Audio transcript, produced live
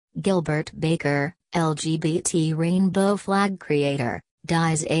Gilbert Baker, LGBT rainbow flag creator,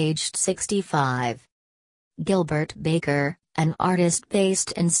 dies aged 65. Gilbert Baker, an artist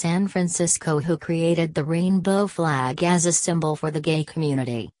based in San Francisco who created the rainbow flag as a symbol for the gay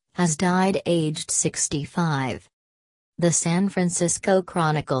community, has died aged 65. The San Francisco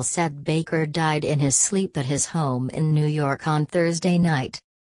Chronicle said Baker died in his sleep at his home in New York on Thursday night.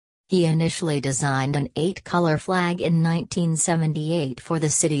 He initially designed an 8-color flag in 1978 for the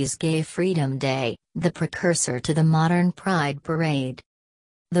city's Gay Freedom Day, the precursor to the modern Pride Parade.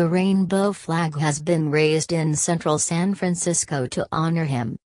 The rainbow flag has been raised in central San Francisco to honor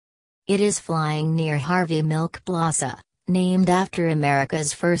him. It is flying near Harvey Milk Plaza, named after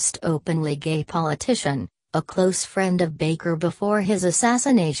America's first openly gay politician, a close friend of Baker before his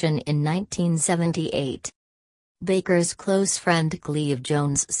assassination in 1978. Baker's close friend Cleve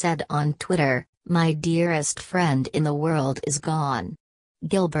Jones said on Twitter, "My dearest friend in the world is gone.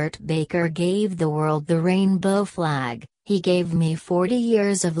 Gilbert Baker gave the world the rainbow flag, he gave me 40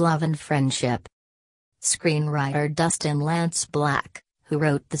 years of love and friendship." Screenwriter Dustin Lance Black, who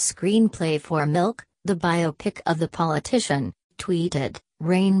wrote the screenplay for Milk, the biopic of the politician, tweeted,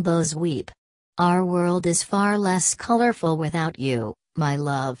 "Rainbows weep. Our world is far less colorful without you, my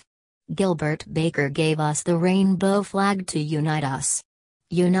love. Gilbert Baker gave us the rainbow flag to unite us.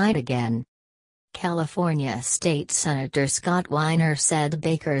 Unite again." California State Senator Scott Weiner said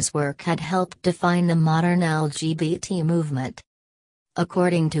Baker's work had helped define the modern LGBT movement.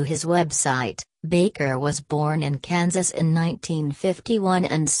 According to his website, Baker was born in Kansas in 1951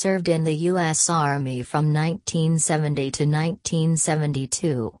 and served in the U.S. Army from 1970 to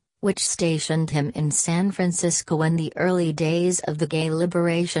 1972, which stationed him in San Francisco in the early days of the gay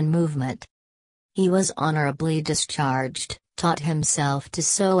liberation movement. He was honorably discharged, taught himself to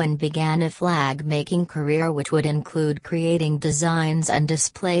sew and began a flag-making career which would include creating designs and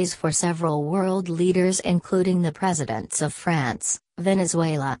displays for several world leaders including the presidents of France,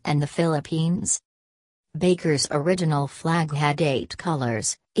 Venezuela and the Philippines. Baker's original flag had 8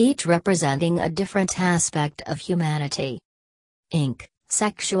 colors, each representing a different aspect of humanity. Ink,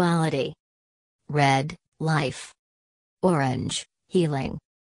 sexuality. Red, life. Orange, healing.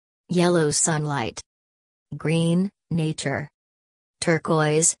 Yellow, sunlight. Green, nature.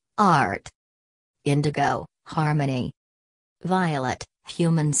 Turquoise, art. Indigo, harmony. Violet,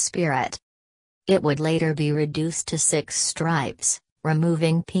 human spirit. It would later be reduced to 6 stripes,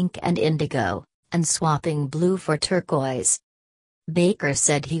 removing pink and indigo, and swapping blue for turquoise. Baker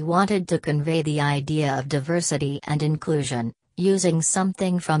said he wanted to convey the idea of diversity and inclusion, using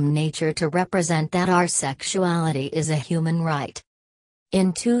something from nature to represent that our sexuality is a human right.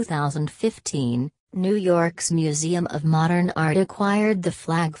 In 2015, New York's Museum of Modern Art acquired the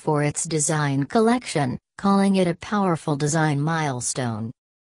flag for its design collection, calling it a powerful design milestone.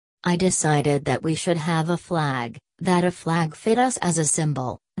 "I decided that we should have a flag, that a flag fit us as a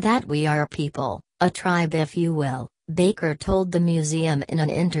symbol, that we are a people, a tribe if you will," Baker told the museum in an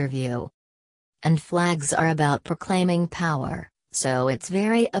interview. "And flags are about proclaiming power, so it's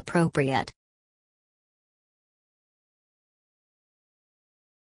very appropriate.